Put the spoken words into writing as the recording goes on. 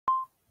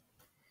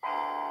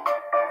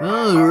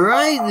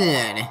Alright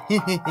then.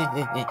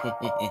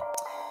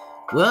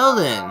 Well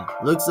then,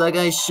 looks like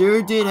I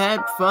sure did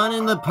have fun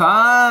in the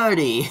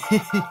party.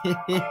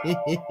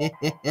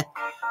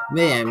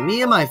 Man,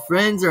 me and my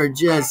friends are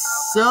just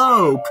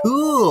so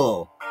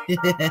cool.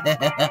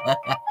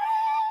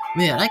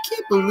 Man, I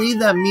can't believe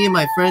that me and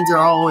my friends are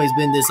always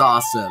been this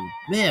awesome.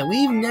 Man,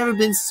 we've never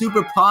been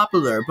super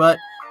popular, but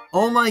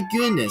oh my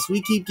goodness,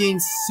 we keep getting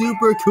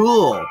super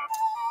cool.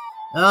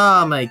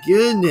 Oh my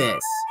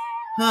goodness.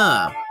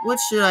 What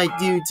should I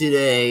do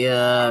today?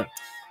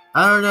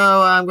 I don't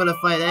know I'm gonna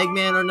fight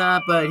Eggman or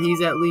not, but he's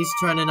at least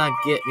trying to not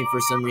get me for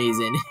some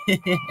reason.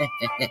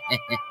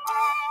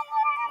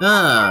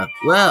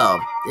 Well,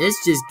 this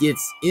just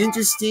gets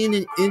interesting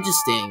and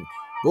interesting.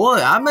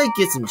 Boy, I might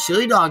get some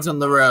chili dogs on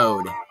the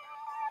road.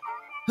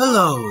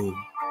 Hello.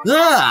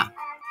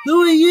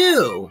 Who are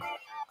you?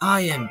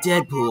 I am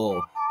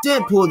Deadpool.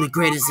 Deadpool, the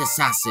greatest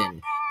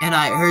assassin. And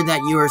I heard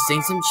that you were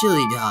saying some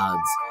chili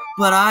dogs.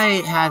 But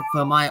I had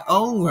for my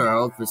own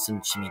world for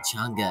some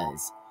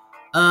chimichangas.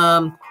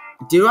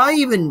 Do I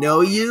even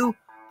know you?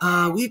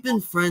 We've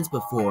been friends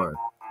before.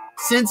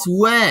 Since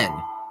when?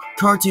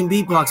 Cartoon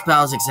beatbox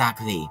battles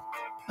exactly.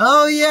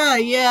 Oh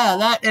yeah,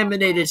 that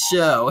emanated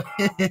show.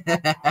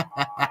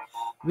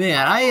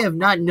 Man, I have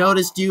not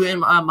noticed you in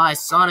my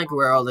Sonic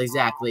world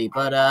exactly,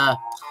 but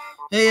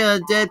hey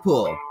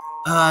Deadpool,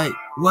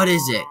 what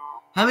is it?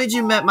 Haven't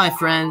you met my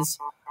friends?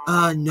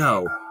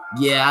 No.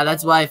 Yeah,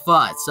 that's what I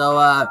thought. So,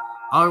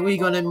 aren't we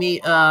gonna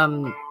meet,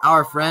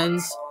 our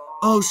friends?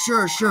 Oh,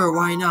 sure,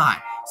 why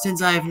not?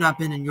 Since I have not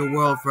been in your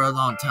world for a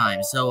long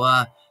time,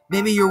 so,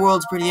 maybe your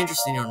world's pretty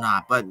interesting or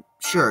not, but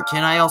sure,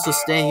 can I also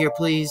stay here,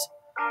 please?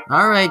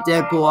 Alright,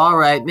 Deadpool,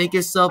 alright, make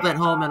yourself at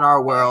home in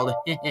our world.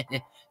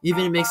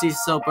 Even it makes you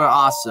super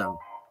awesome.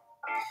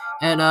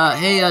 And,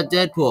 hey,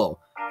 Deadpool,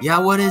 yeah,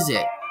 what is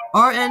it?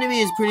 Our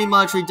enemy is pretty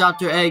much like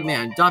Dr.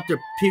 Eggman, Dr.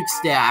 Puke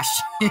Stash.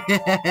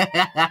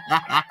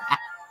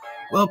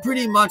 Well,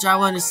 pretty much I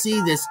want to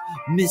see this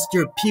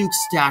Mr. Puke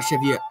Stash of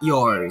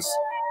yours.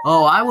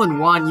 Oh, I wouldn't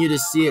want you to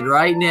see it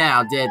right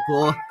now,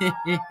 Deadpool.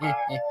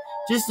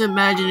 Just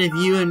imagine if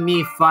you and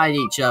me fight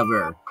each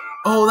other.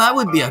 Oh, that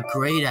would be a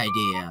great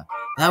idea.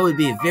 That would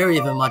be very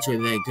much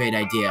of a great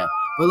idea.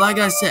 But like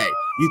I said,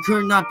 you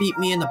could not beat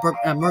me in the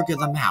murk of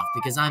the mouth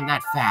because I'm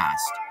that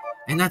fast.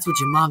 And that's what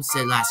your mom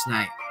said last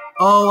night.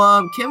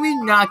 Oh, can we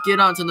not get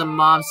onto the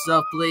mom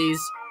stuff,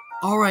 please?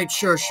 Alright,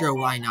 sure,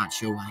 why not?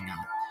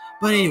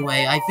 But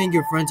anyway, I think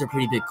your friends are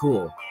pretty bit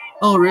cool.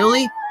 Oh,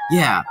 really?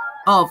 Yeah.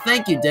 Oh,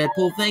 thank you,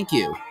 Deadpool, thank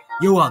you.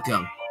 You're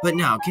welcome. But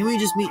now, can we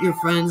just meet your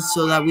friends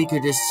so that we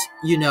could just,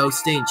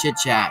 stay in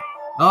chit-chat?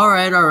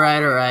 Alright.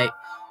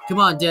 Come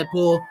on,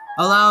 Deadpool.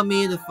 Allow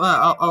me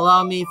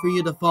for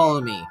you to follow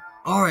me.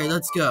 Alright,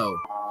 let's go.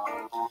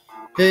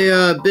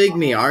 Hey, Big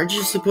Me, aren't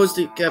you supposed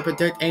to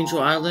protect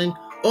Angel Island?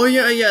 Oh,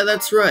 yeah,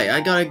 that's right.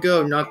 I gotta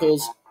go,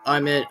 Knuckles.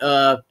 I meant,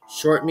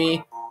 Short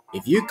Me.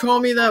 If you call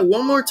me that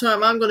one more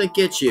time, I'm gonna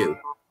get you.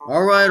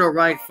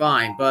 Alright,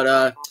 fine.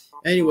 But,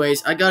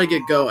 anyways, I gotta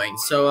get going.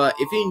 So,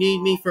 if you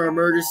need me for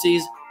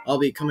emergencies, I'll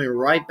be coming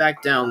right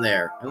back down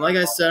there. And like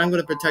I said, I'm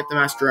gonna protect the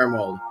Master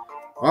Emerald.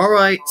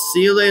 Alright,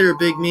 see you later,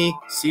 Big Me.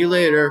 See you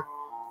later.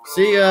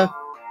 See ya.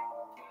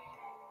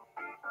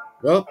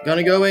 Well,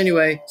 gonna go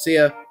anyway. See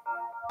ya.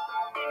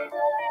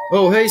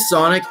 Oh, hey,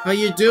 Sonic. How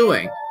you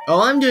doing?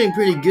 Oh, I'm doing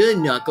pretty good,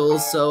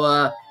 Knuckles.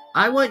 So,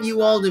 I want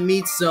you all to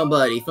meet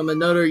somebody from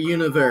another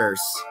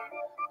universe.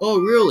 Oh,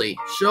 really?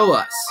 Show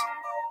us.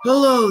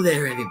 Hello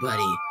there,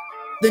 everybody.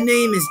 The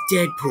name is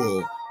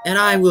Deadpool, and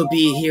I will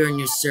be here in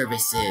your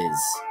services.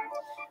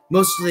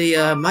 Mostly,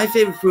 my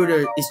favorite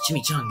fruit is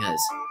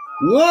chimichangas.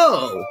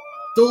 Whoa!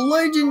 The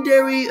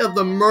legendary of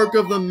the Murk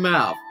of the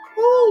Mouth.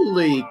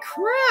 Holy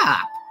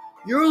crap!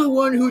 You're the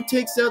one who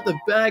takes out the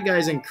bad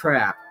guys and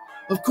crap.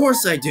 Of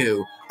course I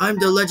do. I'm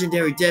the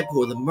legendary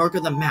Deadpool, the Murk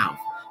of the Mouth.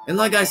 And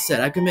like I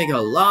said, I can make a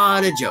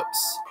lot of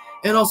jokes.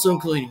 And also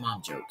including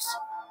mom jokes.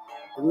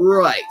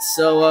 Right,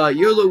 so,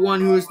 you're the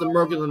one who is the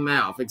Murk of the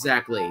Mouth,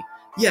 exactly.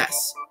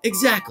 Yes,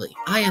 exactly.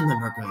 I am the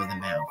Murk of the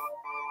Mouth.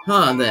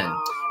 Huh, then.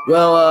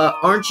 Well,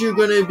 aren't you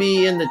gonna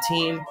be in the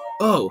team?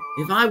 Oh,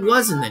 if I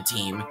was in the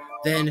team,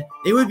 then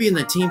they would be in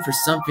the team for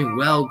something,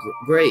 well,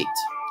 great.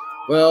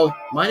 Well,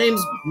 my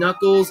name's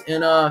Knuckles,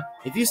 and,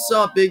 if you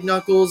saw Big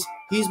Knuckles,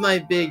 he's my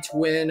big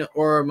twin,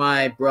 or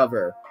my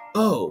brother.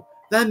 Oh,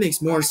 that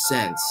makes more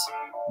sense.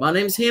 My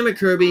name's Hammer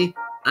Kirby.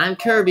 I'm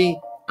Kirby.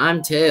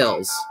 I'm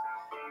Tails.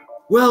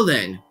 Well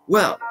then,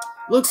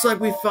 looks like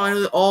we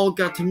finally all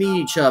got to meet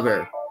each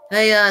other.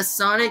 Hey,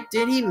 Sonic,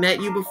 did he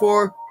met you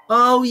before?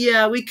 Oh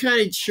yeah, we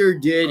kinda sure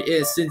did,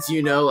 since,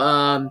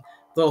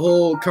 the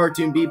whole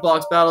cartoon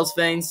beatbox battles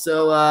thing,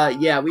 so,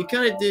 yeah, we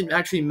kinda did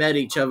actually met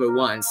each other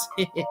once.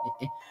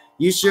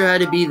 You sure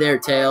had to be there,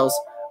 Tails.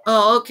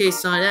 Oh, okay,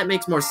 Sonic, that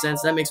makes more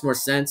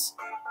sense.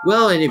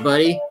 Well,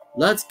 anybody,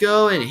 let's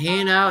go and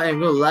hang out and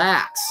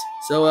relax.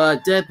 So,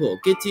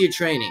 Deadpool, get to your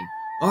training.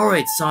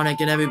 Alright, Sonic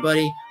and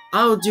everybody,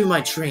 I'll do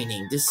my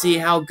training to see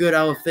how good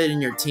I will fit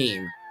in your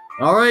team.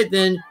 Alright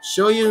then,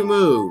 show you the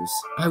moves.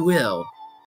 I will.